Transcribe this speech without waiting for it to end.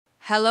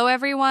Hello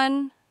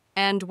everyone,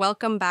 and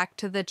welcome back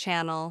to the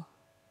channel.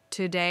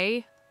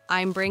 Today,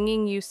 I'm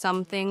bringing you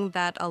something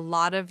that a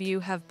lot of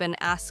you have been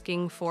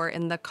asking for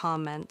in the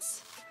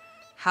comments.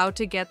 How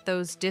to get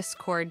those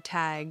Discord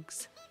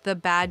tags, the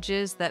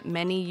badges that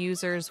many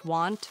users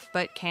want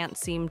but can't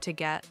seem to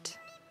get.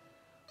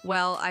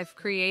 Well, I've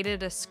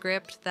created a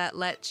script that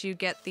lets you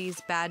get these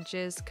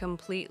badges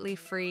completely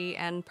free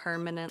and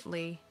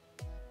permanently.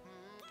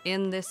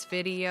 In this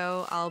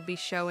video, I'll be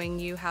showing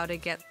you how to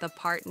get the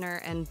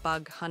partner and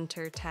bug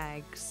hunter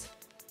tags.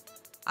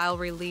 I'll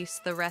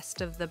release the rest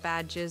of the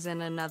badges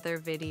in another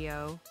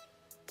video,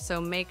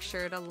 so make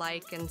sure to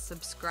like and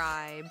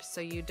subscribe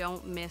so you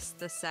don't miss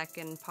the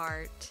second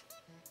part.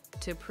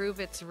 To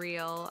prove it's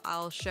real,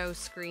 I'll show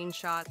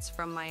screenshots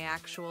from my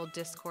actual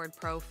Discord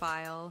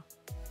profile.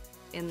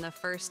 In the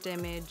first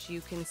image, you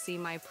can see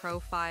my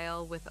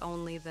profile with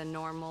only the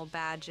normal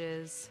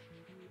badges.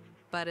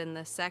 But in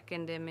the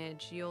second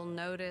image, you'll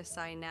notice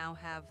I now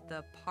have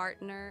the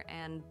partner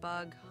and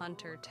bug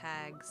hunter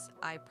tags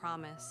I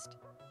promised.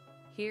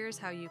 Here's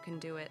how you can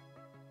do it.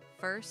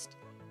 First,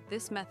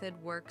 this method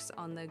works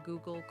on the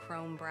Google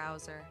Chrome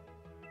browser.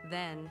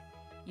 Then,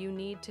 you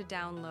need to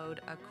download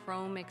a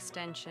Chrome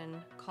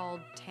extension called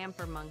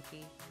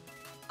Tampermonkey.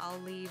 I'll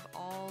leave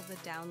all the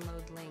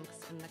download links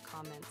in the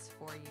comments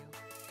for you.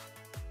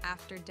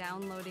 After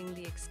downloading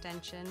the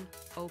extension,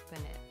 open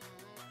it.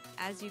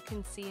 As you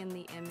can see in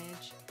the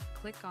image,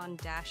 click on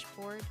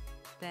Dashboard,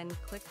 then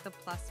click the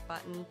plus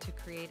button to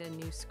create a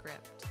new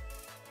script.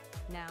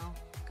 Now,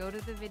 go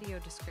to the video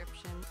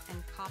description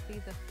and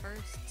copy the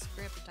first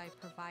script I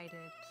provided.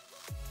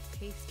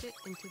 Paste it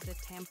into the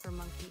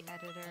Tampermonkey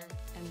editor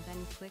and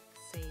then click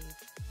Save.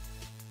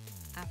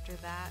 After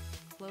that,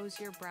 close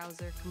your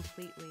browser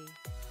completely.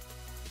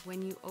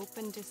 When you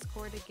open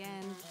Discord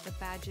again, the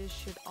badges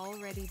should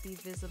already be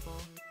visible,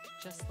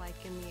 just like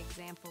in the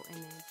example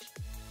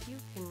image. You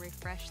can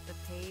refresh the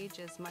page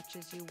as much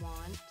as you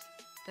want.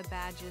 The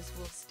badges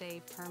will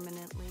stay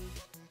permanently.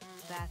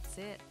 That's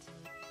it.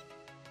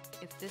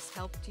 If this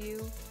helped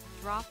you,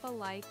 drop a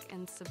like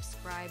and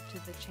subscribe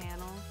to the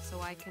channel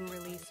so I can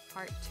release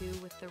part 2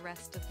 with the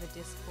rest of the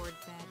Discord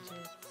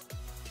badges.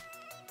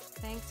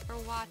 Thanks for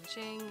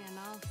watching, and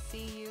I'll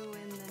see you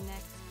in the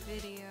next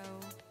video.